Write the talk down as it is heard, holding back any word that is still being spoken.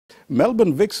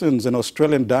Melbourne Vixens and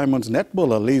Australian Diamonds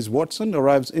netballer Liz Watson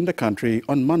arrives in the country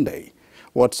on Monday.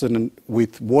 Watson,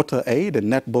 with Water Aid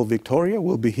and Netball Victoria,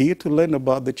 will be here to learn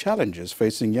about the challenges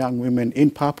facing young women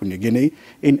in Papua New Guinea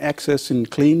in accessing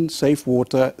clean, safe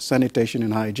water, sanitation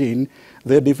and hygiene,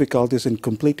 their difficulties in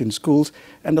completing schools,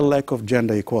 and the lack of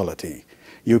gender equality.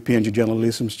 PNG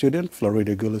journalism student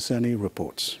Florida Gulasani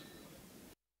reports.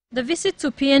 The visit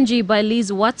to PNG by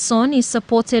Liz Watson is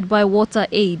supported by Water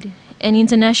Aid, an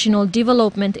international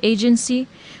development agency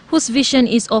whose vision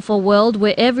is of a world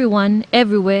where everyone,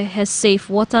 everywhere has safe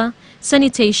water,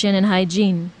 sanitation and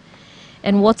hygiene.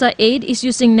 And Water Aid is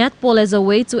using netball as a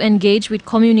way to engage with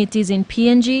communities in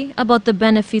PNG about the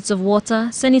benefits of water,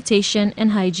 sanitation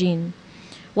and hygiene.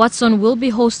 Watson will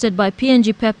be hosted by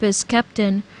PNG Peppers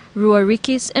captain Rua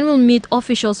Rikis and will meet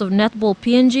officials of Netball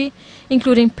PNG,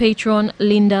 including patron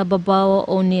Linda Babao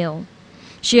O'Neill.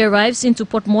 She arrives into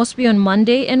Port Moresby on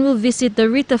Monday and will visit the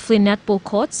Rita Flynn netball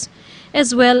courts,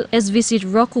 as well as visit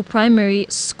Roku Primary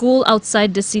School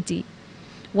outside the city.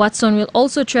 Watson will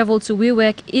also travel to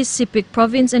Wewak, East Sepik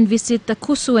Province and visit the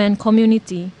Kusuan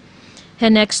community. Her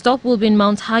next stop will be in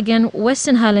Mount Hagen,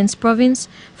 Western Highlands Province,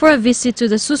 for a visit to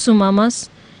the Susu Mamas,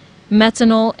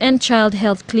 maternal and child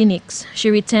health clinics.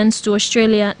 She returns to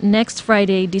Australia next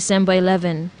Friday, December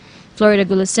 11. Florida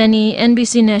Gulasani,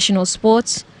 NBC National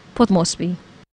Sports, Port Moresby.